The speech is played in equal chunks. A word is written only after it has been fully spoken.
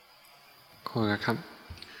Kogakamp.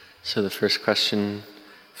 So the first question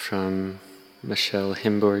from Michelle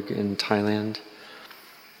Himborg in Thailand.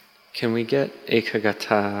 Can we get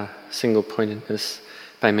ekagata, single-pointedness,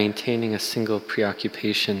 by maintaining a single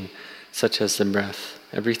preoccupation, such as the breath,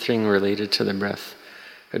 everything related to the breath?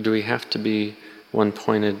 Or do we have to be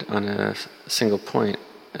one-pointed on a single point,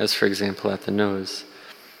 as for example at the nose?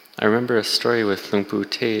 I remember a story with Luang Pu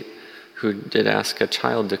Tate, who did ask a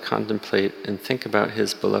child to contemplate and think about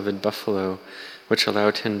his beloved buffalo, which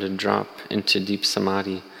allowed him to drop into deep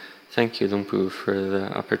samadhi. Thank you, Luang Pu, for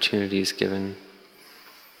the opportunities given.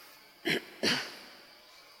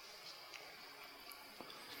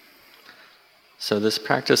 So this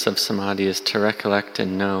practice of samadhi is to recollect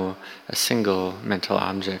and know a single mental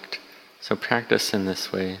object. So practice in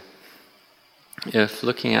this way. If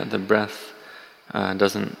looking at the breath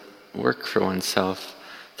doesn't work for oneself,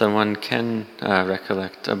 then one can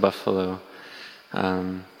recollect a buffalo.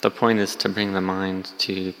 The point is to bring the mind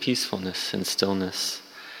to peacefulness and stillness,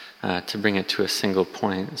 to bring it to a single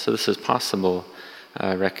point. So this is possible,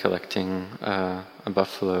 recollecting a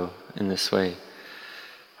buffalo in this way.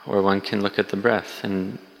 Or one can look at the breath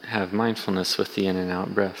and have mindfulness with the in and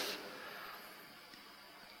out breath.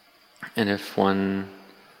 And if one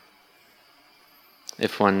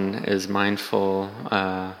is mindful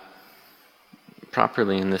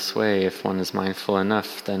properly in this way, if one is mindful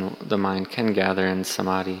enough, then the mind can gather in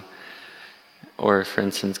samadhi. Or, for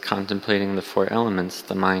instance, contemplating the four elements,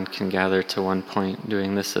 the mind can gather to one point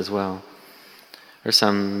doing this as well. Or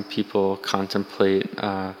some people contemplate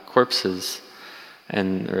corpses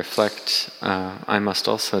and reflect, I must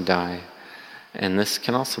also die. And this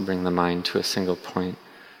can also bring the mind to a single point.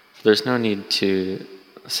 There's no need to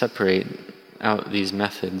separate out these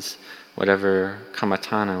methods. Whatever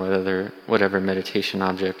kammatthana, whatever meditation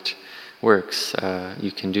object works,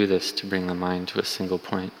 you can do this to bring the mind to a single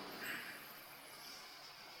point.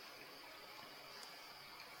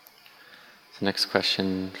 The next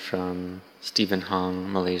question from Stephen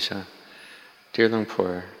Hong, Malaysia. Dear Luang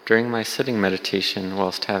Por, during my sitting meditation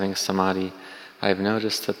whilst having samadhi, I have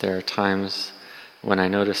noticed that there are times when I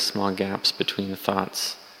notice small gaps between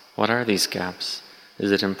thoughts. What are these gaps?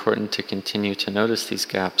 Is it important to continue to notice these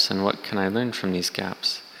gaps, and what can I learn from these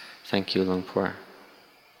gaps? Thank you, Luang Por.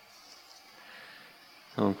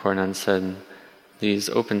 Luang Por Nun said, these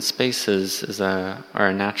open spaces are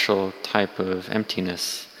a natural type of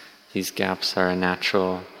emptiness. These gaps are a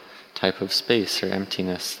natural type of space or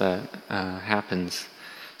emptiness that happens.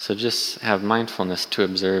 So just have mindfulness to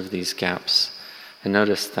observe these gaps and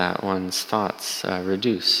notice that one's thoughts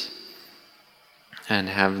reduce. And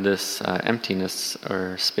have this emptiness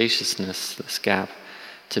or spaciousness, this gap,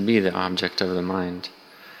 to be the object of the mind.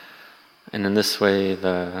 And in this way,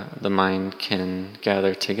 the mind can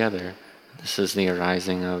gather together. This is the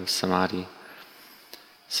arising of samadhi.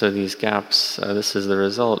 So these gaps, this is the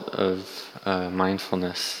result of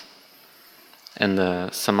mindfulness. And the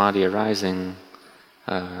samadhi arising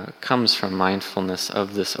comes from mindfulness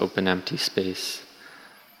of this open, empty space.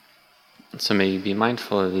 So may you be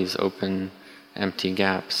mindful of these open, empty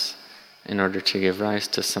gaps in order to give rise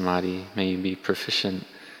to samadhi. May you be proficient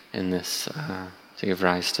in this to give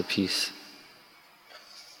rise to peace.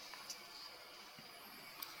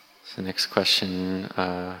 So next question,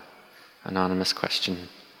 anonymous question.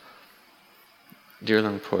 Dear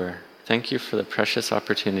Luang Por, thank you for the precious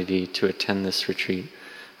opportunity to attend this retreat.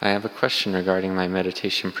 I have a question regarding my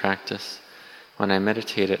meditation practice. When I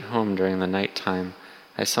meditate at home during the night time,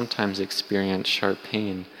 I sometimes experience sharp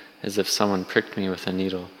pain, as if someone pricked me with a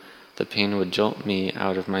needle. The pain would jolt me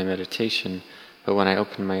out of my meditation, but when I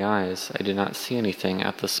open my eyes, I do not see anything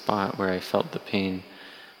at the spot where I felt the pain.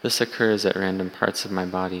 This occurs at random parts of my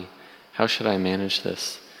body. How should I manage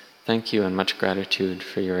this? Thank you and much gratitude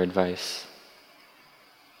for your advice.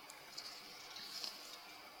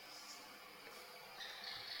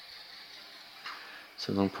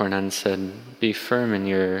 So Luang Por Nun said, be firm in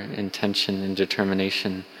your intention and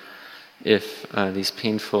determination. If these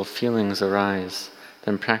painful feelings arise,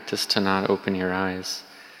 then practice to not open your eyes.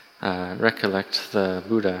 Recollect the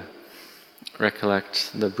Buddha.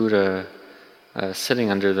 Recollect the Buddha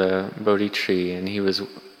sitting under the Bodhi tree, and he was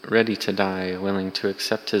ready to die, willing to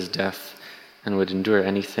accept his death, and would endure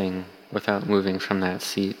anything without moving from that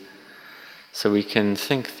seat. So we can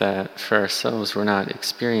think that for ourselves we're not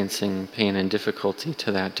experiencing pain and difficulty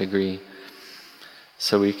to that degree.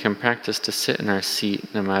 So we can practice to sit in our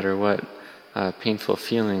seat no matter what painful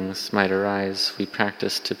feelings might arise. We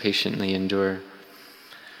practice to patiently endure.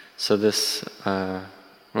 So this,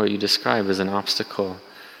 what you describe as an obstacle,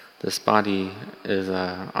 this body is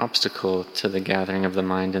an obstacle to the gathering of the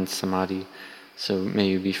mind in samadhi. So may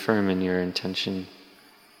you be firm in your intention.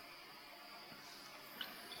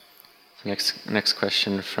 Next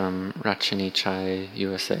question from Rachini Chai,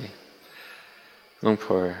 USA.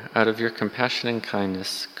 Lumpur, out of your compassion and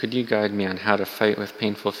kindness, could you guide me on how to fight with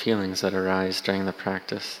painful feelings that arise during the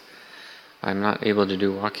practice? I am not able to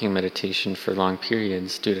do walking meditation for long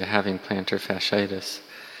periods due to having plantar fasciitis,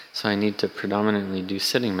 so I need to predominantly do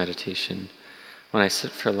sitting meditation. When I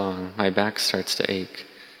sit for long, my back starts to ache.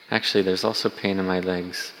 Actually, there's also pain in my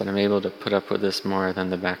legs, but I'm able to put up with this more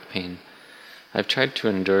than the back pain. I've tried to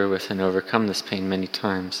endure with and overcome this pain many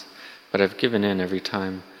times, but I've given in every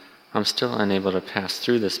time. I'm still unable to pass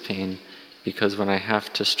through this pain because when I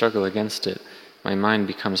have to struggle against it, my mind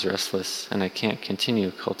becomes restless and I can't continue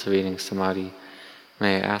cultivating samadhi.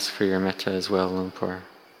 May I ask for your metta as well, Lumpur?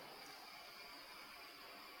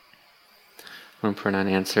 Lumpur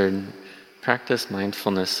answered, practice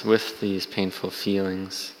mindfulness with these painful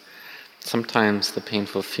feelings. Sometimes the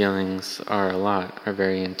painful feelings are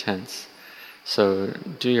very intense. So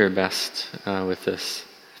do your best with this.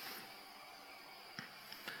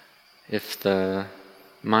 If the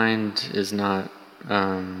mind is not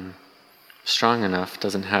strong enough,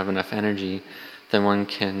 doesn't have enough energy, then one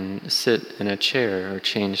can sit in a chair or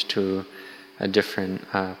change to a different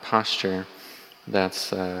posture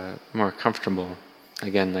that's more comfortable,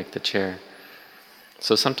 again like the chair.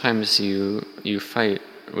 So sometimes you fight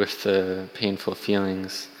with the painful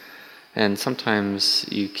feelings, and sometimes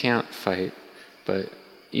you can't fight, but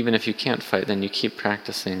even if you can't fight, then you keep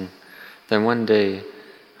practicing. Then one day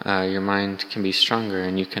your mind can be stronger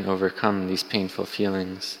and you can overcome these painful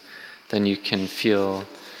feelings. Then you can feel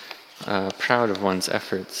proud of one's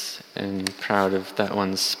efforts and proud of that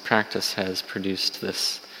one's practice has produced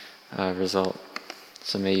this result.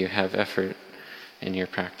 So may you have effort in your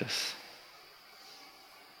practice.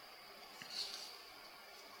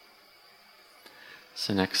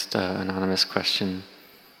 So next, anonymous question.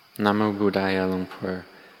 Namo Buddhaya, Lumpur.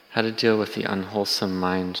 How to deal with the unwholesome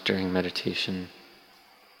mind during meditation.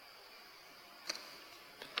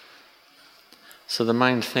 So the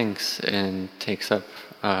mind thinks and takes up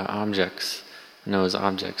objects, knows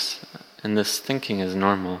objects, and this thinking is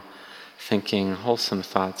normal. Thinking wholesome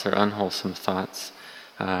thoughts or unwholesome thoughts,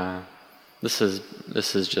 this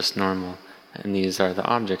is just normal, and these are the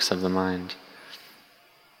objects of the mind.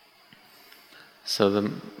 So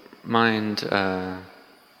the mind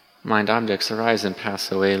objects arise and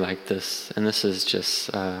pass away like this, and this is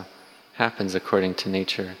just happens according to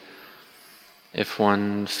nature. If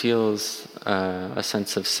one feels a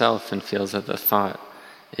sense of self and feels that the thought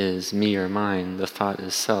is me or mine, the thought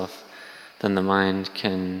is self, then the mind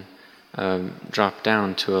can drop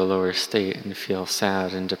down to a lower state and feel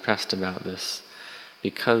sad and depressed about this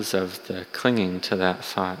because of the clinging to that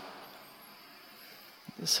thought.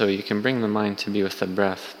 So you can bring the mind to be with the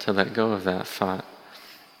breath, to let go of that thought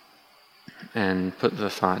and put the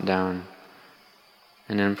thought down.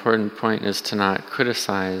 An important point is to not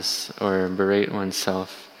criticize or berate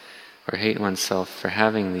oneself or hate oneself for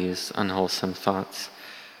having these unwholesome thoughts,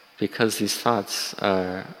 because these thoughts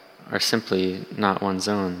are simply not one's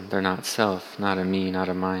own. They're not self, not a me, not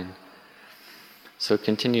a mine. So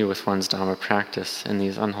continue with one's Dhamma practice, and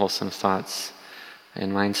these unwholesome thoughts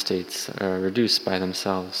and mind states are reduced by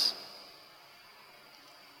themselves.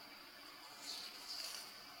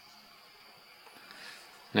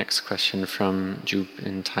 Next question from Jup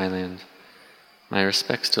in Thailand. My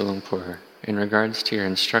respects to Lumpur. In regards to your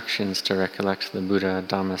instructions to recollect the Buddha,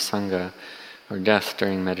 Dhamma, Sangha, or death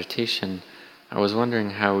during meditation, I was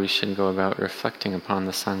wondering how we should go about reflecting upon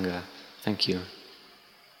the Sangha. Thank you.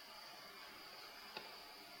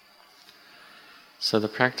 So the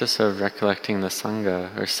practice of recollecting the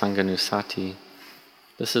Sangha, or Sanghanusati,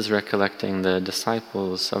 this is recollecting the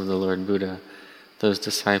disciples of the Lord Buddha, those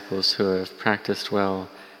disciples who have practiced well,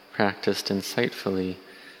 practiced insightfully,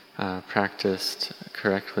 practiced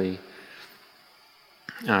correctly,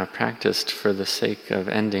 practiced for the sake of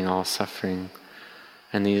ending all suffering.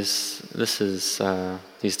 And these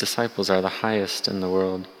disciples are the highest in the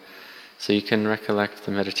world. So you can recollect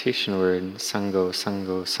the meditation word, Sangho,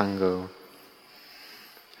 Sangho, Sangho,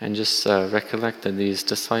 and just recollect that these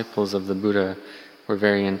disciples of the Buddha were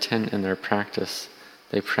very intent in their practice.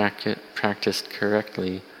 They practiced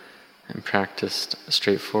correctly and practiced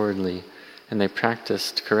straightforwardly, and they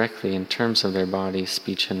practiced correctly in terms of their body,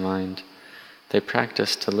 speech, and mind. They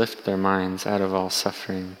practiced to lift their minds out of all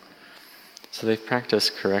suffering. So they've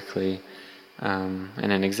practiced correctly, and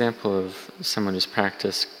an example of someone who's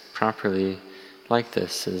practiced properly like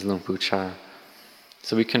this is Lumpu Cha.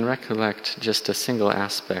 So we can recollect just a single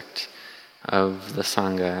aspect of the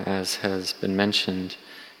Sangha, as has been mentioned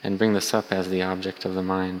and bring this up as the object of the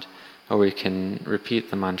mind. Or we can repeat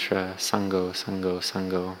the mantra, Sangho, Sangho,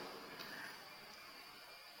 Sangho.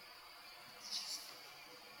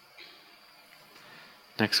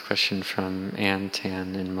 Next question from Ann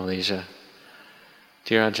Tan in Malaysia.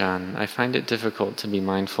 Dear Ajahn, I find it difficult to be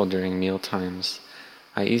mindful during meal times.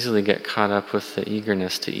 I easily get caught up with the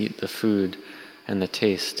eagerness to eat the food and the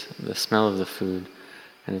taste, the smell of the food,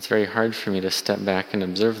 and it's very hard for me to step back and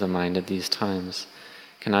observe the mind at these times.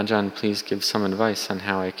 Can Ajahn please give some advice on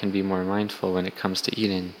how I can be more mindful when it comes to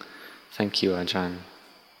eating? Thank you, Ajahn.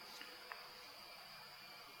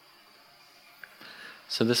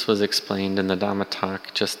 So this was explained in the Dhamma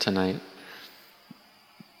talk just tonight.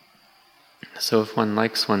 So if one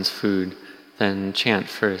likes one's food, then chant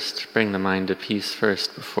first, bring the mind to peace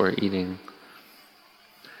first before eating.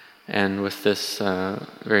 And with this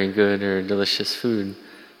very good or delicious food,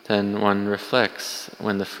 then one reflects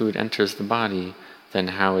when the food enters the body, then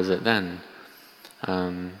how is it then?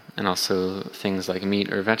 And also things like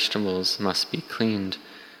meat or vegetables must be cleaned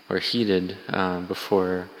or heated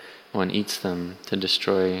before one eats them to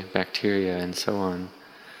destroy bacteria and so on.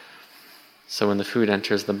 So when the food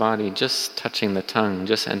enters the body, just touching the tongue,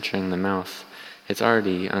 just entering the mouth, it's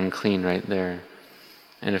already unclean right there.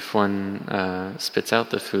 And if one spits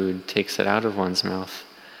out the food, takes it out of one's mouth,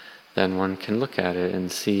 then one can look at it and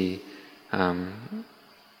see how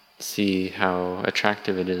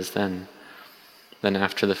attractive it is then. Then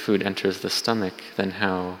after the food enters the stomach, then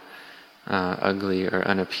how ugly or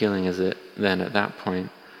unappealing is it then at that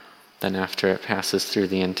point. Then after it passes through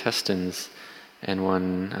the intestines and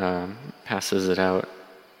one passes it out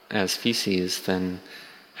as feces, then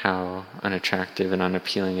how unattractive and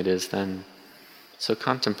unappealing it is then. So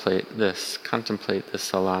contemplate this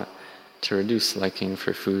a lot to reduce liking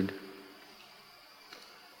for food.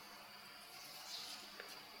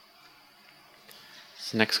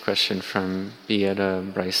 So next question from Beata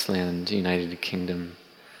Bryceland, United Kingdom.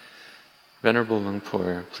 Venerable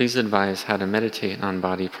Lumpur, please advise how to meditate on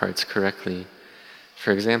body parts correctly.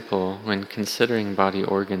 For example, when considering body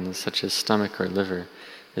organs such as stomach or liver,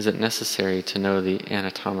 is it necessary to know the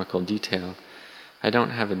anatomical detail? I don't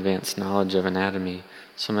have advanced knowledge of anatomy,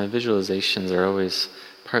 so my visualizations are always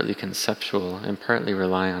partly conceptual and partly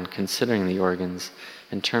rely on considering the organs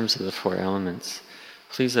in terms of the four elements.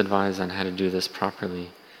 Please advise on how to do this properly.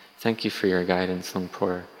 Thank you for your guidance,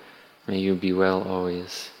 Lumpur. May you be well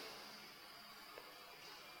always.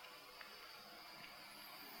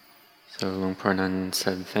 So Lumpur Nan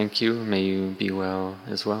said, thank you, may you be well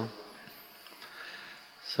as well.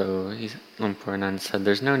 So Lumpur Nan said,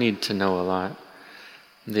 there's no need to know a lot.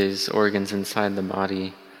 These organs inside the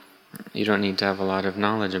body, you don't need to have a lot of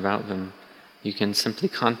knowledge about them. You can simply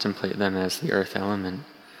contemplate them as the earth element.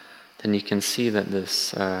 Then you can see that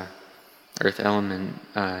this earth element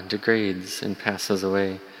degrades and passes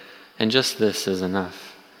away. And just this is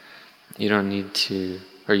enough. You don't need to,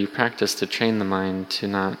 or you practice to train the mind to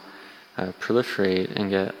not proliferate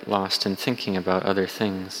and get lost in thinking about other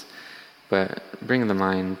things, but bring the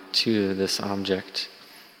mind to this object,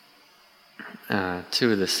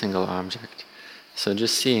 to this single object. So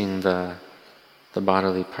just seeing the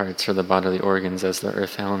bodily parts or the bodily organs as the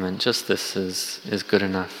earth element, just this is good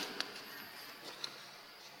enough.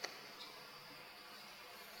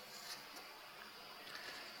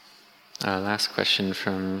 Last question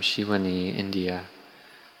from Shivani, India.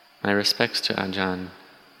 My respects to Ajahn.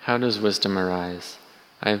 How does wisdom arise?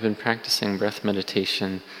 I have been practicing breath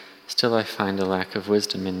meditation, still I find a lack of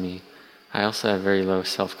wisdom in me. I also have very low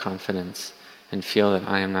self-confidence and feel that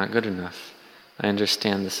I am not good enough. I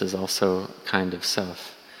understand this is also kind of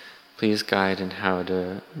self. Please guide in how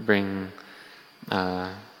to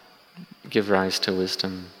give rise to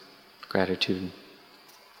wisdom. Gratitude.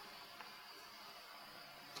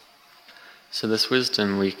 So this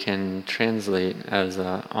wisdom we can translate as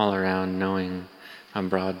all-around knowing, a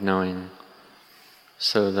broad knowing.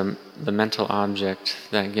 So the mental object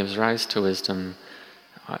that gives rise to wisdom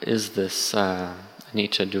is this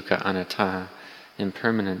anicca, dukkha, anatta,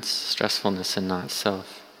 impermanence, stressfulness, and not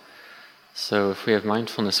self. So if we have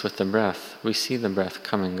mindfulness with the breath, we see the breath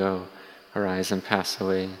come and go, arise and pass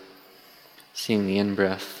away. Seeing the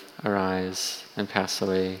in-breath arise and pass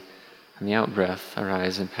away, and the out-breath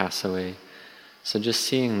arise and pass away. So just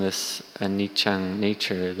seeing this anicca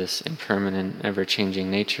nature, this impermanent, ever-changing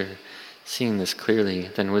nature, seeing this clearly,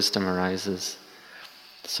 then wisdom arises.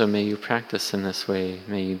 So may you practice in this way,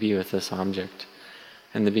 may you be with this object.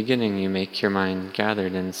 In the beginning you make your mind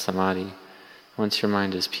gathered in samadhi. Once your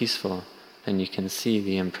mind is peaceful, then you can see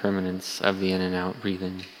the impermanence of the in and out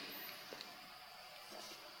breathing.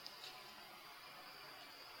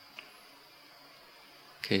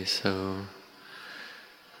 Okay, so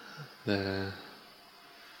the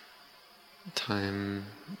time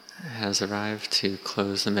has arrived to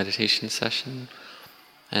close the meditation session,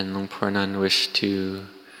 and Luang Por Nan wished to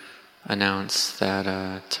announce that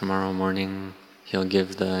tomorrow morning he'll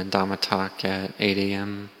give the Dhamma talk at 8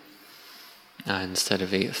 a.m. Instead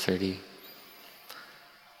of 8:30.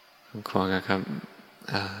 ขอครับ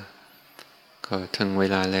ก็ถึงเว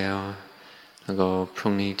ลาแล้วแล้วก็พ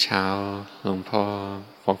รุ่งนี้เช้าหลวงพ่อ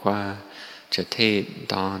บอกว่าจะเทศน์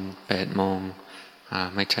ตอน8 โมง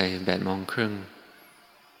ไม่ใช่8 โมงครึ่ง